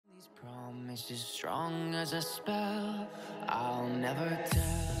promise is strong as a spell. I'll never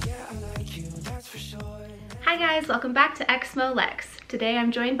tell. Yeah, I like you, that's for sure. Hi guys, welcome back to Exmo Lex. Today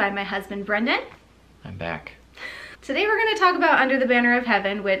I'm joined by my husband Brendan. I'm back. Today we're going to talk about Under the Banner of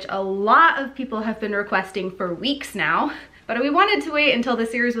Heaven, which a lot of people have been requesting for weeks now. But we wanted to wait until the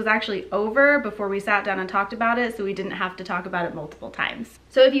series was actually over before we sat down and talked about it, so we didn't have to talk about it multiple times.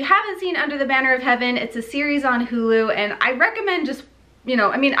 So if you haven't seen Under the Banner of Heaven, it's a series on Hulu, and I recommend just, you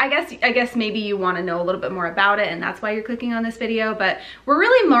know, I mean, I guess maybe you want to know a little bit more about it, and that's why you're clicking on this video, but we're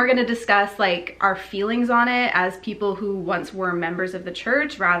really more going to discuss like our feelings on it as people who once were members of the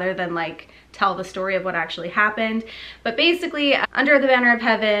church rather than like tell the story of what actually happened. But basically, Under the Banner of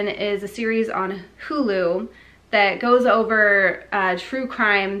Heaven is a series on Hulu that goes over true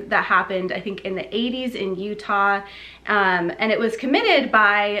crime that happened, I think, in the 80s in Utah. And it was committed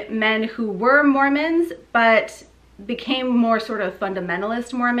by men who were Mormons, but became more sort of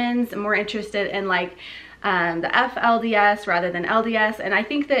fundamentalist Mormons, more interested in like the FLDS rather than LDS. And I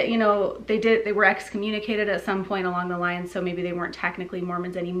think that, you know, they were excommunicated at some point along the line, so maybe they weren't technically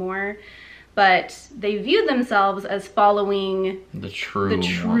Mormons anymore. But they viewed themselves as following the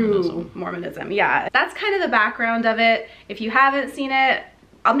true Mormonism. Yeah, that's kind of the background of it. If you haven't seen it,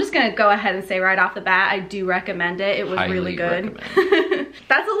 I'm just gonna go ahead and say right off the bat, I do recommend it. It was really good.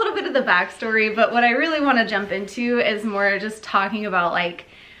 That's a little bit of the backstory, but what I really want to jump into is more just talking about like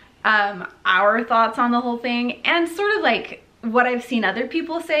our thoughts on the whole thing and sort of like what I've seen other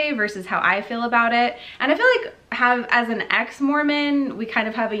people say versus how I feel about it. And I feel like as an ex-Mormon, we kind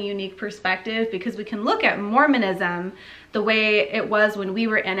of have a unique perspective because we can look at Mormonism the way it was when we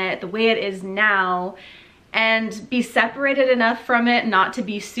were in it, the way it is now, and be separated enough from it not to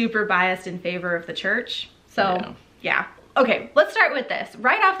be super biased in favor of the church. So yeah. Okay, let's start with this.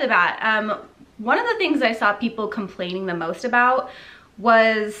 Right off the bat, one of the things I saw people complaining the most about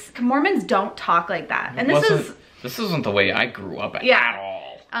was Mormons don't talk like that. And this isn't the way I grew up at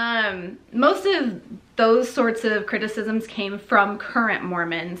all. Most of those sorts of criticisms came from current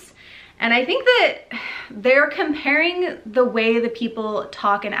Mormons. And I think that they're comparing the way the people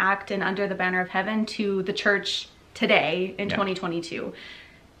talk and act in Under the Banner of Heaven to the church today in 2022.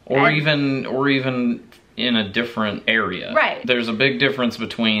 Or even in a different area. Right. There's a big difference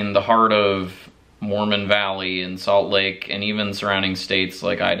between the heart of Mormon Valley and Salt Lake and even surrounding states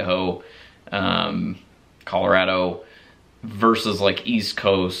like Idaho, Colorado, versus like East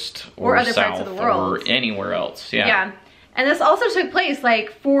Coast or other South parts of the world or anywhere else. Yeah. And this also took place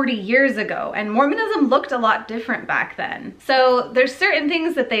like 40 years ago, and Mormonism looked a lot different back then. So there's certain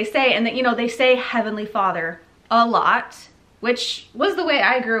things that they say, and that, you know, they say Heavenly Father a lot, which was the way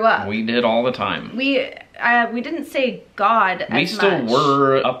I grew up. We did all the time. We didn't say God as much. We still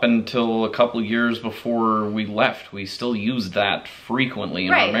were up until a couple years before we left. We still used that frequently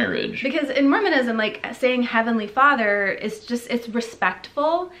in our marriage. Because in Mormonism, like saying Heavenly Father is just, it's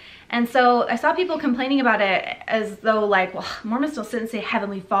respectful. And so I saw people complaining about it as though like, well, Mormons don't sit and say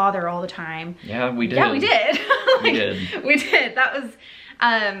Heavenly Father all the time. Yeah, we did. Yeah, we did. Like, we did. We did. That was,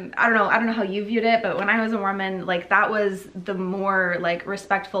 I don't know how you viewed it, but when I was a Mormon, like that was the more like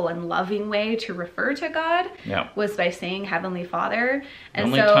respectful and loving way to refer to God, was by saying Heavenly Father.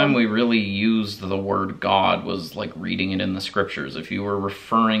 And the only time we really used the word God was like reading it in the scriptures. If you were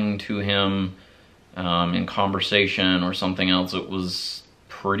referring to him in conversation or something else, it was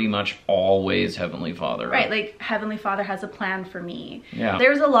pretty much always Heavenly Father. Right, like Heavenly Father has a plan for me. Yeah.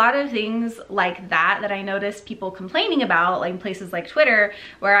 There's a lot of things like that I noticed people complaining about, like in places like Twitter,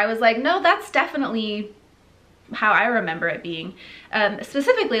 where I was like, no, that's definitely how I remember it being.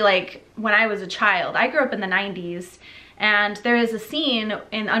 Specifically, like when I was a child, I grew up in the 90s, and there is a scene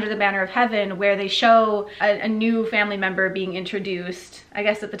in Under the Banner of Heaven where they show a new family member being introduced. I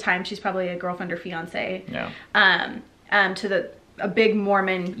guess at the time she's probably a girlfriend or fiance. Yeah. To a big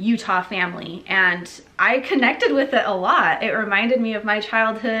Mormon Utah family, and I connected with it a lot. It reminded me of my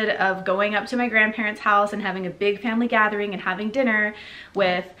childhood of going up to my grandparents' house and having a big family gathering and having dinner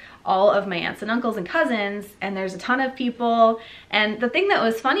with all of my aunts and uncles and cousins, and there's a ton of people. And the thing that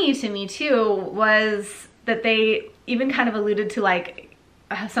was funny to me too was that they even kind of alluded to like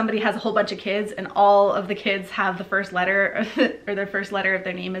somebody has a whole bunch of kids and all of the kids have the first letter or their first letter of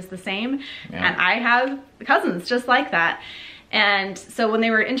their name is the same. And I have cousins just like that. And so when they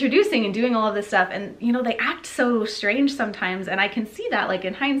were introducing and doing all of this stuff, and you know, they act so strange sometimes, and I can see that like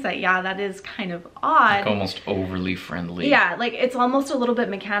in hindsight, yeah, that is kind of odd. Like almost overly friendly. Yeah, like it's almost a little bit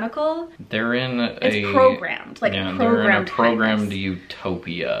mechanical. They're in it's programmed, like they're in a programmed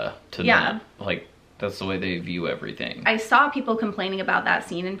utopia to not, like That's the way they view everything. I saw people complaining about that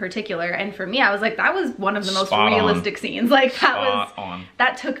scene in particular, and for me, I was like, that was one of the most Spot realistic scenes. Like on.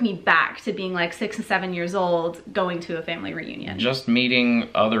 That took me back to being like 6 and 7 years old, going to a family reunion. Just meeting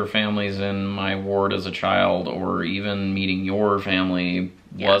other families in my ward as a child, or even meeting your family,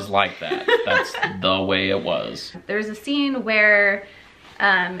 was like that. That's the way it was. There's a scene where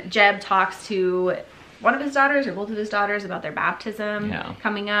Jeb talks to one of his daughters or both of his daughters about their baptism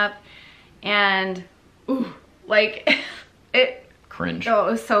coming up, and like it cringe. Oh,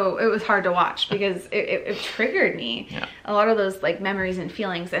 it was hard to watch because it triggered me. A lot of those like memories and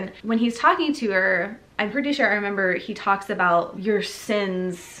feelings. And when he's talking to her, I'm pretty sure I remember he talks about your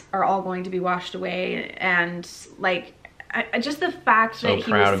sins are all going to be washed away, and like just the fact that he was saying,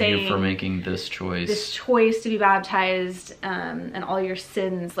 so proud of you for making this choice to be baptized, and all your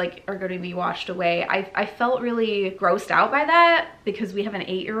sins like are going to be washed away. I felt really grossed out by that because we have an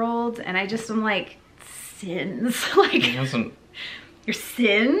 8-year-old, and I just am like, sins? Like, he doesn't, your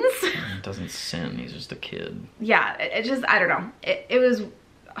sins? He doesn't sin, he's just a kid. Yeah, it just, I don't know. It was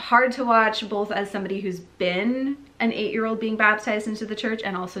hard to watch, both as somebody who's been an 8-year-old being baptized into the church,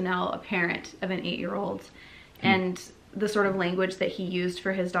 and also now a parent of an 8-year-old. And the sort of language that he used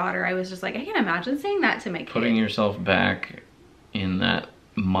for his daughter, I was just like, I can't imagine saying that to my kid. Putting yourself back in that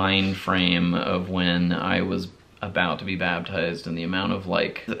mind frame of when I was about to be baptized, and the amount of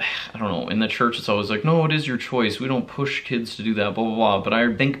like, I don't know, in the church it's always like, no, it is your choice, we don't push kids to do that, blah blah blah. But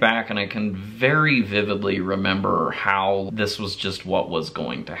I think back and I can very vividly remember how this was just what was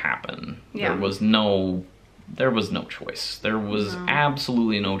going to happen. There was no choice. There was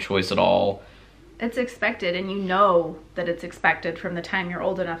absolutely no choice at all. It's expected, and you know that it's expected from the time you're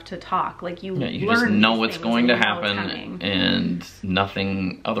old enough to talk. Like, you just know it's going to happen, and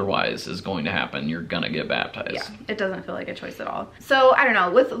nothing otherwise is going to happen. You're gonna get baptized. Yeah, it doesn't feel like a choice at all. So I don't know,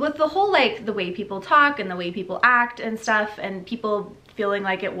 with the whole like the way people talk and the way people act and stuff, and people feeling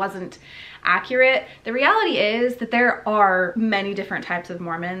like it wasn't accurate, the reality is that there are many different types of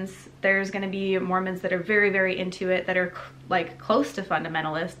Mormons. There's going to be Mormons that are very, very into it, that are like close to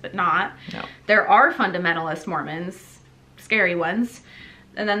fundamentalist, but not. No. There are fundamentalist Mormons, scary ones.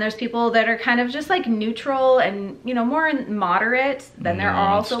 And then there's people that are kind of just like neutral and, you know, more moderate. Then there are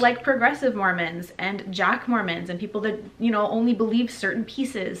also like progressive Mormons and Jack Mormons and people that, you know, only believe certain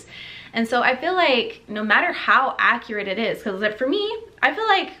pieces. And so I feel like no matter how accurate it is, because for me, I feel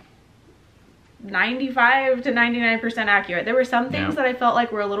like 95 to 99% accurate. There were some things that I felt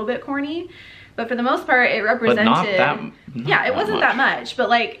like were a little bit corny, but for the most part it represented, it wasn't that much, but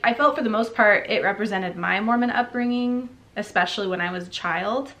like I felt for the most part it represented my Mormon upbringing, especially when I was a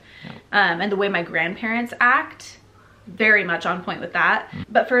child, and the way my grandparents act, very much on point with that.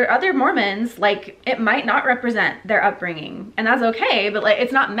 But for other Mormons, like, it might not represent their upbringing, and that's okay, but like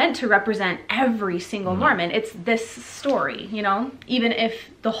it's not meant to represent every single Mormon. It's this story, you know? Even if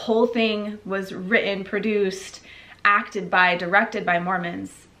the whole thing was written, produced, acted by, directed by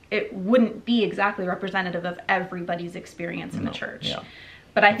Mormons, it wouldn't be exactly representative of everybody's experience in the church.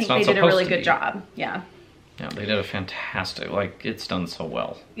 But I think they did a really good job. Yeah, they did a fantastic, like, it's done so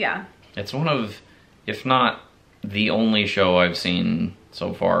well. It's one of, if not the only show I've seen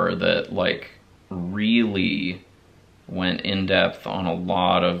so far that like really went in depth on a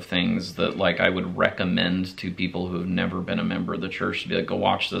lot of things that like I would recommend to people who have never been a member of the church to be like, go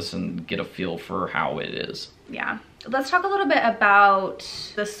watch this and get a feel for how it is. Let's talk a little bit about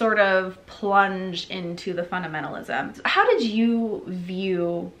the sort of plunge into the fundamentalism. How did you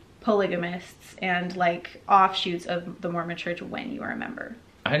view polygamists and like offshoots of the Mormon church when you were a member?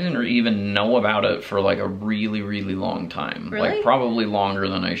 I didn't even know about it for like a really, really long time. Really? Like probably longer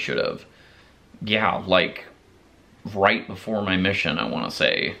than I should have. Yeah, like right before my mission, I want to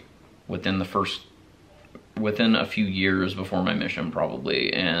say. Within a few years before my mission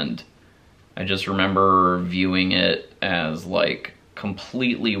probably. And I just remember viewing it as like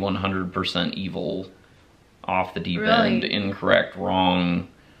completely 100% evil, off the deep end, incorrect, wrong.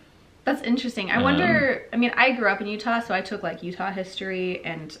 That's interesting. I wonder, I mean, I grew up in Utah, so I took like Utah history,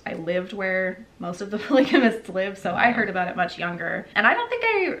 and I lived where most of the polygamists live, so I heard about it much younger. And I don't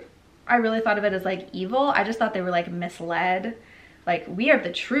think I really thought of it as like evil. I just thought they were like misled. Like, we are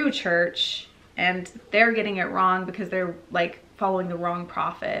the true church, and they're getting it wrong because they're like following the wrong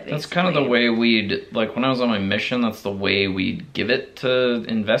prophet, basically. That's kind of the way we'd, like when I was on my mission, that's the way we'd give it to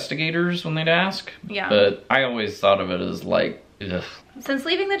investigators when they'd ask. But I always thought of it as like, ugh. Since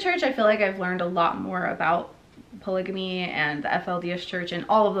leaving the church, I feel like I've learned a lot more about polygamy and the FLDS church and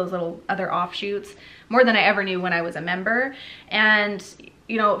all of those little other offshoots, more than I ever knew when I was a member. And,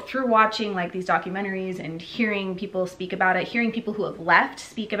 you know, through watching like these documentaries and hearing people speak about it, hearing people who have left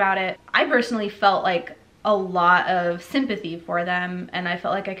speak about it, I personally felt like a lot of sympathy for them, and I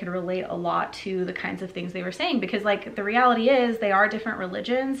felt like I could relate a lot to the kinds of things they were saying, because like the reality is they are different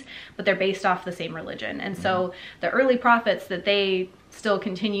religions, but they're based off the same religion. And so the early prophets that they still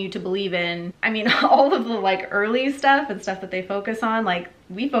continue to believe in, I mean, all of the like early stuff and stuff that they focus on, like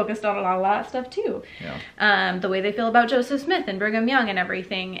we focused on a lot of that stuff too. Yeah. The way they feel about Joseph Smith and Brigham Young and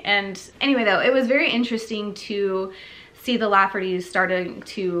everything. And anyway, though, it was very interesting to see the Laffertys starting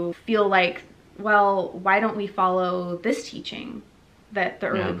to feel like, well, why don't we follow this teaching that the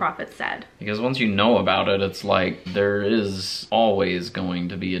early prophets said? Because once you know about it, it's like there is always going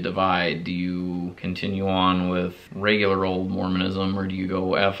to be a divide. Do you continue on with regular old Mormonism, or do you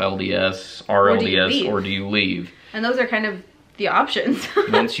go FLDS, RLDS, or do you leave? And those are kind of the options.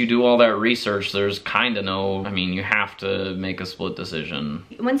 Once you do all that research, there's kind of no, I mean, you have to make a split decision.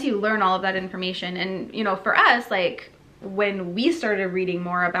 Once you learn all of that information, and you know, for us, like when we started reading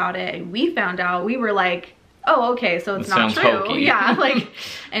more about it and we found out, we were like, oh, okay, so it's not true. Hokey. Yeah, like,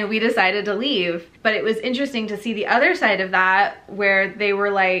 and we decided to leave. But it was interesting to see the other side of that, where they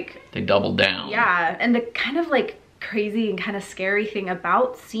were like, they doubled down. Yeah, and the kind of like crazy and kind of scary thing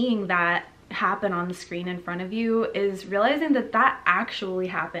about seeing that happen on the screen in front of you is realizing that that actually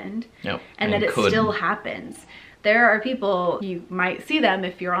happened. Yep. And that it still happens. There are people, you might see them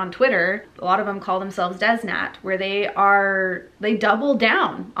if you're on Twitter, a lot of them call themselves Desnat, where they double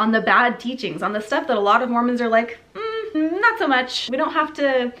down on the bad teachings, on the stuff that a lot of Mormons are like, not so much. We don't have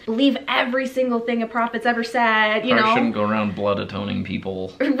to believe every single thing a prophet's ever said, you know? I shouldn't go around blood atoning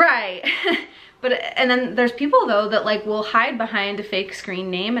people. Right. And then there's people though that like will hide behind a fake screen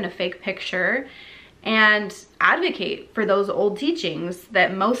name and a fake picture and advocate for those old teachings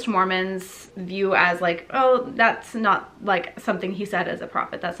that most Mormons view as like, oh, that's not like something he said as a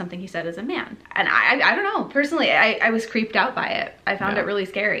prophet, that's something he said as a man. And I don't know, personally, I was creeped out by it. I found it really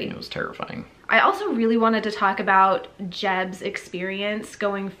scary. It was terrifying. I also really wanted to talk about Jeb's experience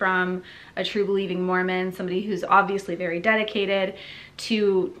going from a true believing Mormon, somebody who's obviously very dedicated,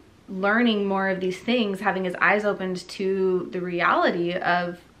 to learning more of these things, having his eyes opened to the reality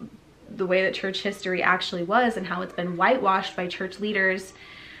of the way that church history actually was and how it's been whitewashed by church leaders.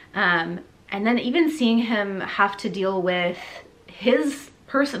 And then even seeing him have to deal with his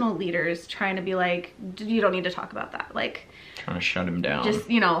personal leaders trying to be like, you don't need to talk about that. Like, trying to shut him down. Just,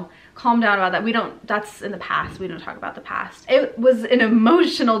 you know, calm down about that. That's in the past. We don't talk about the past. It was an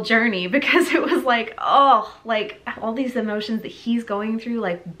emotional journey because it was like, oh, like all these emotions that he's going through,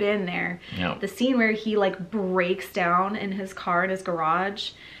 like been there. Yep. The scene where he like breaks down in his car in his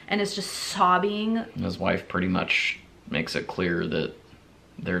garage and is just sobbing. His wife pretty much makes it clear that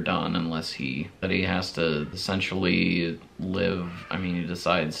they're done unless he has to essentially live. I mean, he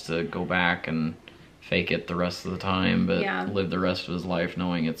decides to go back and fake it the rest of the time, but live the rest of his life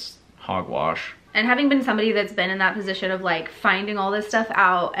knowing it's hogwash. And having been somebody that's been in that position of like finding all this stuff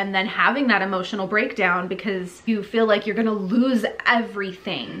out and then having that emotional breakdown because you feel like you're gonna lose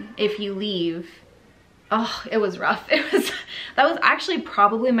everything if you leave. Oh, it was rough. That was actually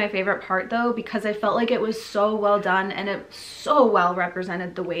probably my favorite part though, because I felt like it was so well done and it so well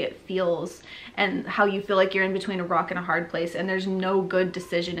represented the way it feels and how you feel like you're in between a rock and a hard place and there's no good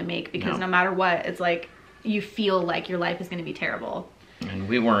decision to make because no matter what, it's like you feel like your life is going to be terrible. And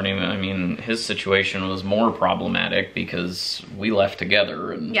we weren't even, I mean, his situation was more problematic because we left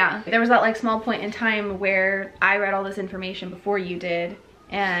together. And yeah, there was that like small point in time where I read all this information before you did.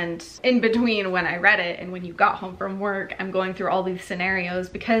 And in between when I read it and when you got home from work, I'm going through all these scenarios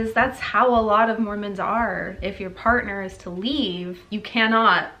because that's how a lot of Mormons are. If your partner is to leave, you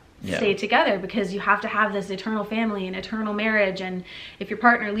cannot stay together because you have to have this eternal family and eternal marriage. And if your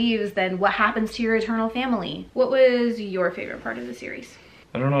partner leaves, then what happens to your eternal family? What was your favorite part of the series?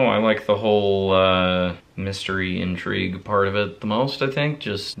 I don't know, I like the whole mystery intrigue part of it the most, I think.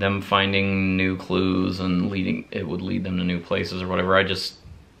 Just them finding new clues and it would lead them to new places or whatever.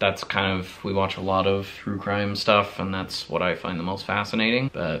 That's kind of, we watch a lot of true crime stuff and that's what I find the most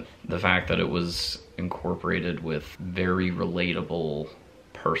fascinating. But the fact that it was incorporated with very relatable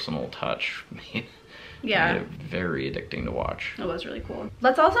personal touch made it very addicting to watch. It was really cool.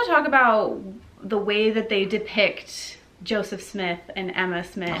 Let's also talk about the way that they depict Joseph Smith and Emma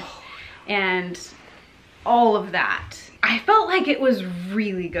Smith and all of that. I felt like it was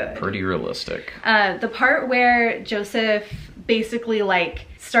really good. Pretty realistic. The part where Joseph basically like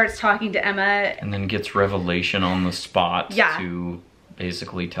starts talking to Emma and then gets revelation on the spot to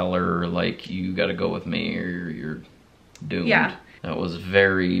basically tell her like, you gotta go with me or you're doomed. Yeah. That was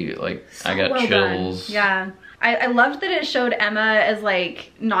very like, so I got chills. Done. Yeah. I loved that it showed Emma as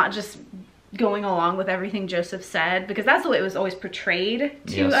like not just going along with everything Joseph said, because that's the way it was always portrayed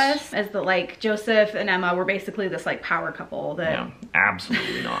to us, as that like Joseph and Emma were basically this like power couple that... Yeah,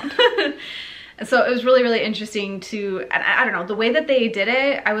 absolutely not. So it was really, really interesting to, I don't know, the way that they did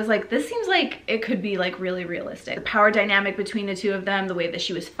it, I was like, this seems like it could be like really realistic. The power dynamic between the two of them, the way that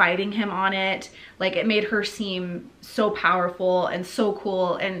she was fighting him on it, like it made her seem so powerful and so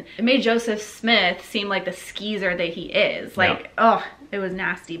cool. And it made Joseph Smith seem like the skeezer that he is. Like, oh, it was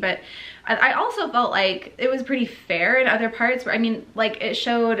nasty. But I also felt like it was pretty fair in other parts where, I mean, like it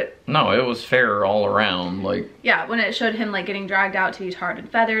showed... No, it was fair all around, like... Yeah, when it showed him like getting dragged out to be tarred and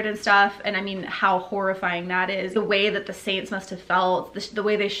feathered and stuff, and I mean, how horrifying that is. The way that the saints must have felt, the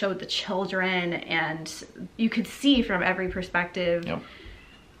way they showed the children, and you could see from every perspective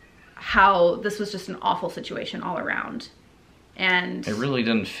how this was just an awful situation all around. And it really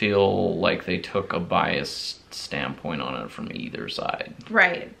didn't feel like they took a biased standpoint on it from either side.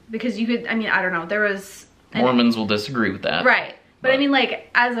 Right. Because you could, I mean, I don't know, there was... Mormons will disagree with that. Right. But I mean, like,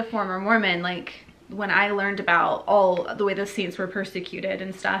 as a former Mormon, like, when I learned about all the way the saints were persecuted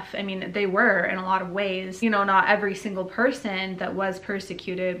and stuff, I mean, they were in a lot of ways. You know, not every single person that was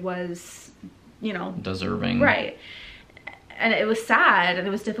persecuted was, you know... deserving. Right. And it was sad, and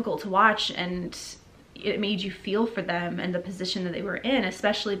it was difficult to watch, and it made you feel for them and the position that they were in,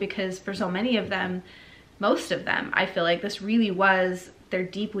 especially because for so many of them, most of them, I feel like this really was their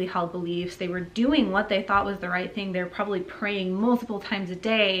deeply held beliefs. They were doing what they thought was the right thing. They were probably praying multiple times a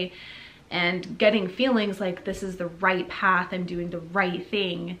day and getting feelings like this is the right path, I'm doing the right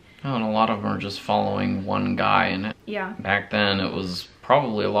thing. Oh, and a lot of them are just following one guy, and yeah, back then it was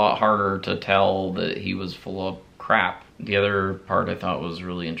probably a lot harder to tell that he was full of crap. The other part I thought was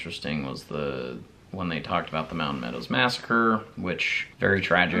really interesting was when they talked about the Mountain Meadows Massacre, which very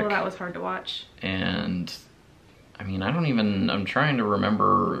tragic. Oh, that was hard to watch. And I mean, I'm trying to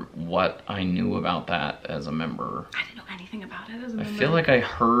remember what I knew about that as a member. I didn't know anything about it as a member. I feel like I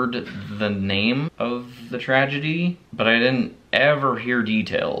heard the name of the tragedy, but I didn't ever hear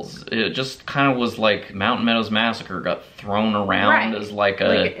details. It just kind of was like Mountain Meadows Massacre got thrown around as like a...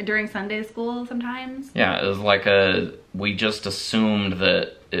 Like during Sunday school sometimes? Yeah, it was like we just assumed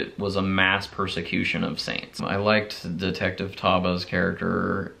that it was a mass persecution of saints. I liked Detective Taba's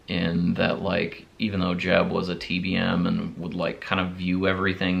character in that, like, even though Jeb was a TBM and would like kind of view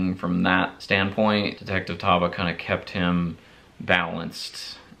everything from that standpoint, Detective Taba kind of kept him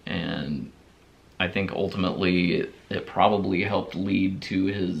balanced, and I think ultimately it probably helped lead to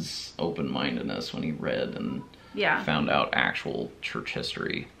his open-mindedness when he read and found out actual church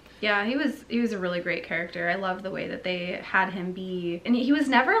history. Yeah, he was a really great character. I love the way that they had him be, and he was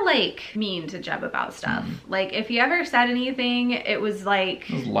never like mean to Jeb about stuff. Like if he ever said anything, it was like...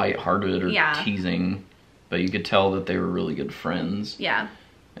 It was lighthearted or teasing, but you could tell that they were really good friends. Yeah.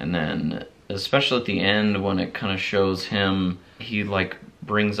 And then, especially at the end when it kind of shows him, he like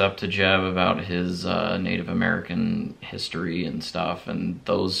brings up to Jeb about his Native American history and stuff, and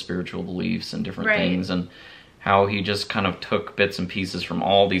those spiritual beliefs and different things, and how he just kind of took bits and pieces from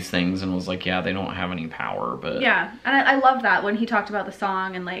all these things and was like, yeah, they don't have any power, but... Yeah, and I love that when he talked about the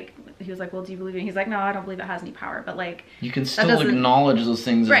song and like, he was like, well, do you believe it? He's like, no, I don't believe it has any power, but like... You can still acknowledge those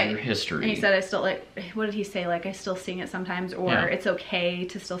things as your history. And he said, I still like, what did he say? Like, I still sing it sometimes, or it's okay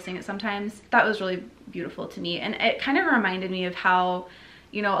to still sing it sometimes. That was really beautiful to me. And it kind of reminded me of how,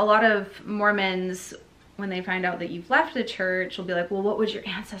 you know, a lot of Mormons, when they find out that you've left the church, will be like, well, what would your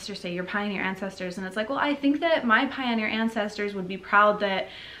ancestors say, your pioneer ancestors? And it's like, well, I think that my pioneer ancestors would be proud that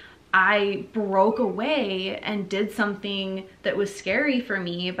I broke away and did something that was scary for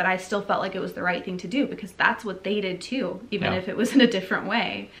me, but I still felt like it was the right thing to do, because that's what they did too, even if it was in a different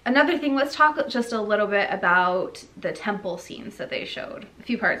way. Another thing, let's talk just a little bit about the temple scenes that they showed. A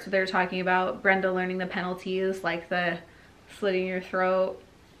few parts where they were talking about Brenda learning the penalties, like the slitting your throat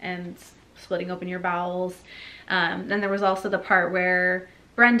and splitting open your bowels. Then there was also the part where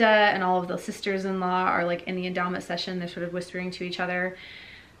Brenda and all of the sisters-in-law are like in the endowment session, they're sort of whispering to each other.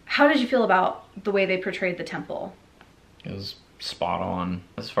 How did you feel about the way they portrayed the temple? It was spot on.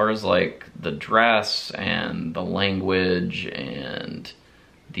 As far as like the dress and the language and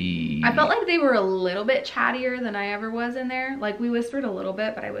the... I felt like they were a little bit chattier than I ever was in there. Like we whispered a little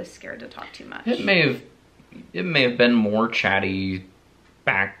bit, but I was scared to talk too much. It may have been more chatty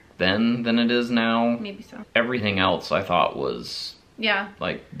back then than it is now. Maybe so. Everything else I thought was... Yeah.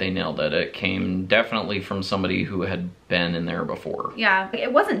 Like, they nailed it. It came definitely from somebody who had been in there before. Yeah.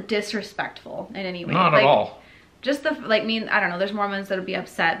 It wasn't disrespectful in any way. Not at all. Just the, like, I don't know, there's Mormons that would be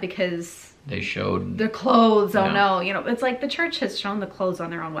upset because They showed the clothes. Oh yeah. no, you know, it's like the church has shown the clothes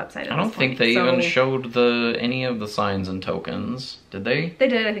on their own website. I don't think they even showed any of the signs and tokens. Did they? They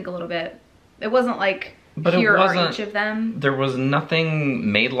did, I think, a little bit. It wasn't like, but here it wasn't, are each of them. There was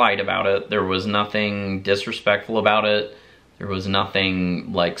nothing made light about it. There was nothing disrespectful about it. There was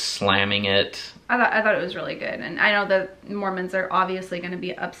nothing like slamming it. I thought it was really good. And I know that Mormons are obviously going to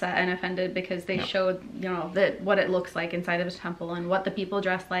be upset and offended because they showed, you know, what it looks like inside of a temple and what the people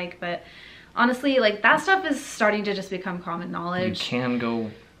dress like. But honestly, like, that stuff is starting to just become common knowledge. You can go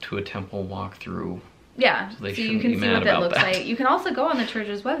to a temple walkthrough. Yeah, so you can see what that looks like. You can also go on the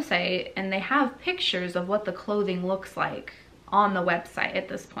church's website and they have pictures of what the clothing looks like on the website at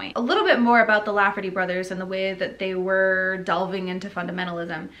this point. A little bit more about the Lafferty brothers and the way that they were delving into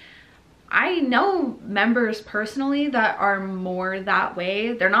fundamentalism. I know members personally that are more that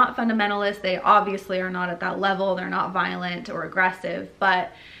way. They're not fundamentalists. They obviously are not at that level. They're not violent or aggressive,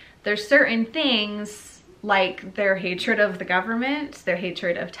 but there's certain things like their hatred of the government, their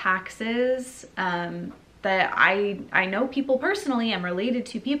hatred of taxes, that I know people personally, I'm related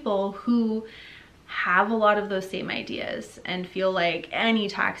to people who have a lot of those same ideas and feel like any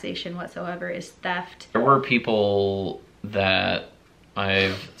taxation whatsoever is theft. There were people that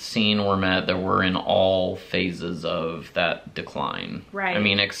I've seen or met that were in all phases of that decline. Right. I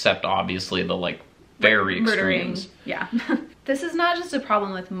mean, except obviously the like very extremes. Yeah. This is not just a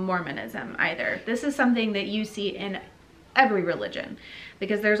problem with Mormonism either. This is something that you see in every religion,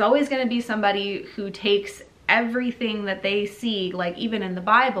 because there's always going to be somebody who takes everything that they see, like even in the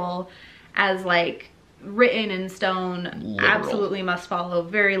Bible, as like written in stone, literal. Absolutely must follow,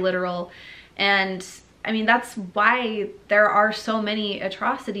 very literal. And I mean, that's why there are so many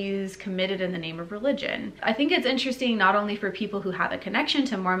atrocities committed in the name of religion. I think it's interesting not only for people who have a connection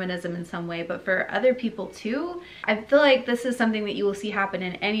to Mormonism in some way, but for other people too. I feel like this is something that you will see happen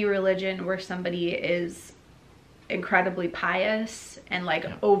in any religion where somebody is incredibly pious and like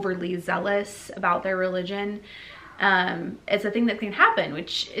overly zealous about their religion. It's a thing that can happen,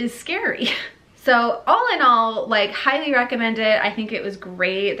 which is scary. So all in all, like, highly recommend it. I think it was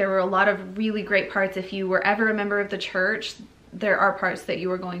great. There were a lot of really great parts. If you were ever a member of the church, there are parts that you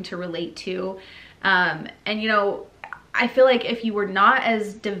were going to relate to. And you know, I feel like if you were not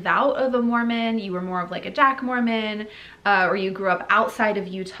as devout of a Mormon, you were more of like a Jack Mormon, or you grew up outside of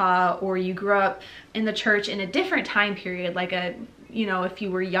Utah, or you grew up in the church in a different time period, like you know, if you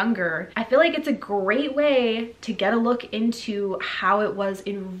were younger, I feel like it's a great way to get a look into how it was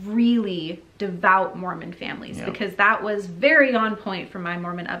in really devout Mormon families, because that was very on point for my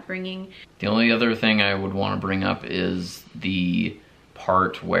Mormon upbringing. The only other thing I would want to bring up is the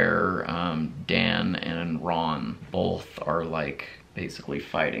part where Dan and Ron both are like basically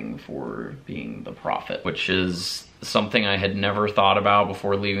fighting for being the prophet, which is something I had never thought about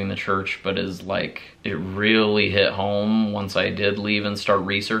before leaving the church, but is like, it really hit home once I did leave and start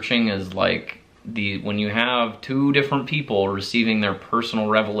researching, is like when you have two different people receiving their personal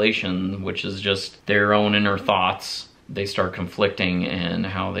revelation, which is just their own inner thoughts, they start conflicting, and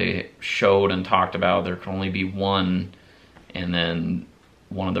how they showed and talked about there can only be one, and then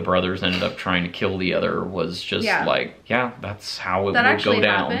one of the brothers ended up trying to kill the other, was just like, that's how it would go down. That actually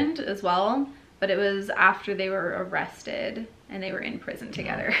happened as well, but it was after they were arrested and they were in prison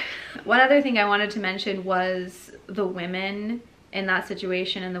together. One other thing I wanted to mention was the women in that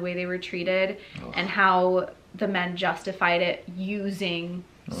situation and the way they were treated, and how the men justified it using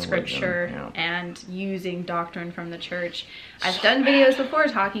scripture and using doctrine from the church. I've done videos before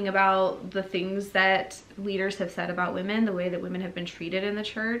talking about the things that leaders have said about women, the way that women have been treated in the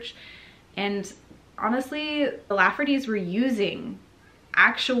church. And honestly, the Laffertys were using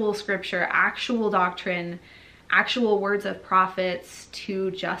actual scripture, actual doctrine, actual words of prophets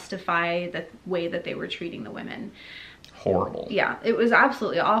to justify the way that they were treating the women. Horrible. Yeah, it was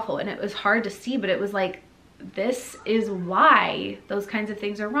absolutely awful, and it was hard to see, but it was like, this is why those kinds of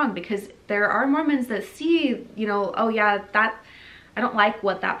things are wrong, because there are Mormons that see, you know, oh yeah, that, I don't like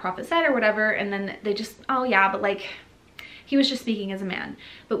what that prophet said or whatever, and then they just, oh yeah, but like, he was just speaking as a man.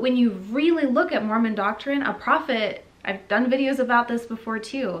 But when you really look at Mormon doctrine, a prophet, I've done videos about this before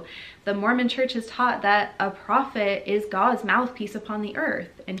too, the Mormon church has taught that a prophet is God's mouthpiece upon the earth,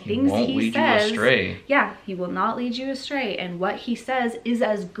 and things he says, you astray. Yeah, he will not lead you astray, and what he says is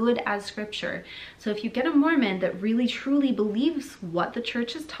as good as scripture. So if you get a Mormon that really truly believes what the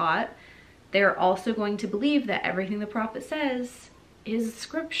church has taught, they're also going to believe that everything the prophet says is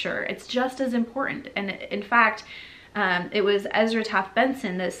scripture. It's just as important. And in fact, it was Ezra Taft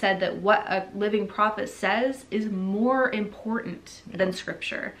Benson that said that what a living prophet says is more important than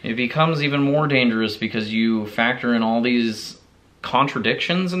scripture. It becomes even more dangerous because you factor in all these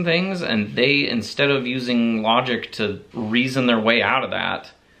contradictions and things, and they, instead of using logic to reason their way out of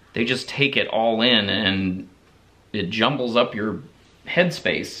that, they just take it all in, and it jumbles up your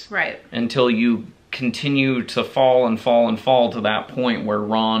headspace. Right. Until you continue to fall and fall and fall to that point where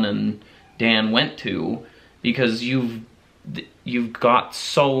Ron and Dan went to, because you've got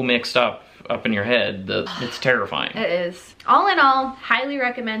so mixed up in your head that it's terrifying. It is. All in all, highly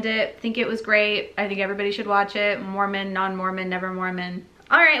recommend it. Think it was great. I think everybody should watch it. Mormon, non-Mormon, never Mormon.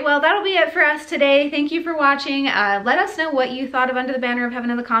 All right, well, that'll be it for us today. Thank you for watching. Let us know what you thought of Under the Banner of Heaven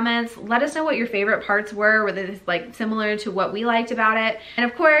in the comments. Let us know what your favorite parts were, whether it's like similar to what we liked about it. And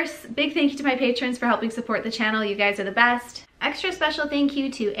of course, big thank you to my patrons for helping support the channel. You guys are the best. Extra special thank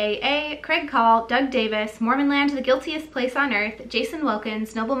you to AA, Craig Call, Doug Davis, Mormonland, The Guiltiest Place on Earth, Jason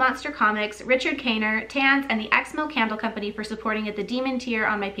Wilkins, Noble Monster Comics, Richard Kaner, Tans, and the Exmo Candle Company for supporting at the Demon tier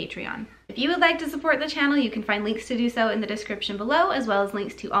on my Patreon. If you would like to support the channel, you can find links to do so in the description below, as well as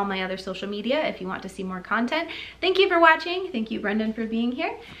links to all my other social media if you want to see more content. Thank you for watching. Thank you, Brendan, for being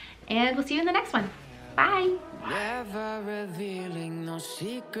here, and we'll see you in the next one. Bye. Never revealing no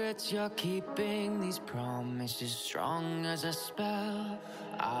secrets you're keeping. These promises strong as a spell.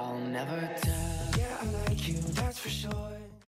 I'll never tell. Yeah, I like you, that's for sure.